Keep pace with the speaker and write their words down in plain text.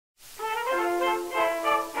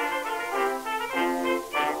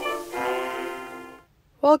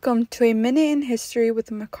Welcome to a Minute in History with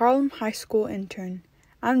the MCARLM High School Intern.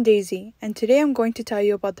 I'm Daisy, and today I'm going to tell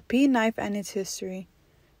you about the pea knife and its history.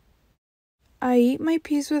 I eat my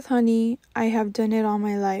peas with honey, I have done it all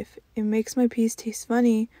my life. It makes my peas taste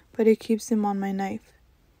funny, but it keeps them on my knife.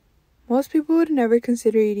 Most people would never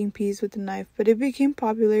consider eating peas with a knife, but it became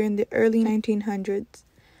popular in the early 1900s.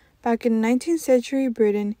 Back in 19th century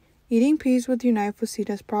Britain, eating peas with your knife was seen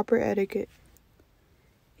as proper etiquette.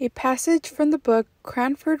 A passage from the book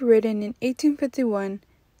Cranford, written in 1851,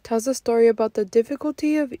 tells a story about the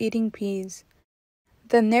difficulty of eating peas.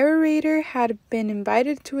 The narrator had been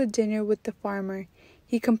invited to a dinner with the farmer.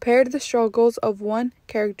 He compared the struggles of one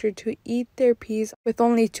character to eat their peas with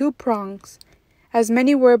only 2 prongs, as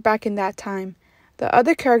many were back in that time. The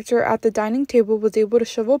other character at the dining table was able to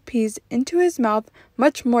shovel peas into his mouth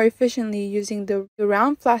much more efficiently using the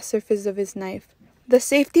round flat surface of his knife. The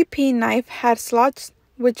safety pea knife had slots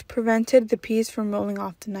which prevented the peas from rolling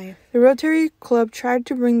off the knife. The Rotary Club tried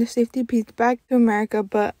to bring the safety peas back to America,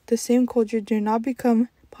 but the same culture did not become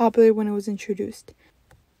popular when it was introduced.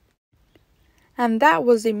 And that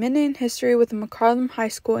was a Minute in History with the MCARLM High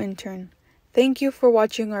School Intern. Thank you for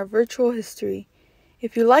watching our virtual history.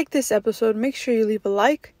 If you like this episode, make sure you leave a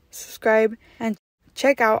like, subscribe, and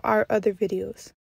check out our other videos.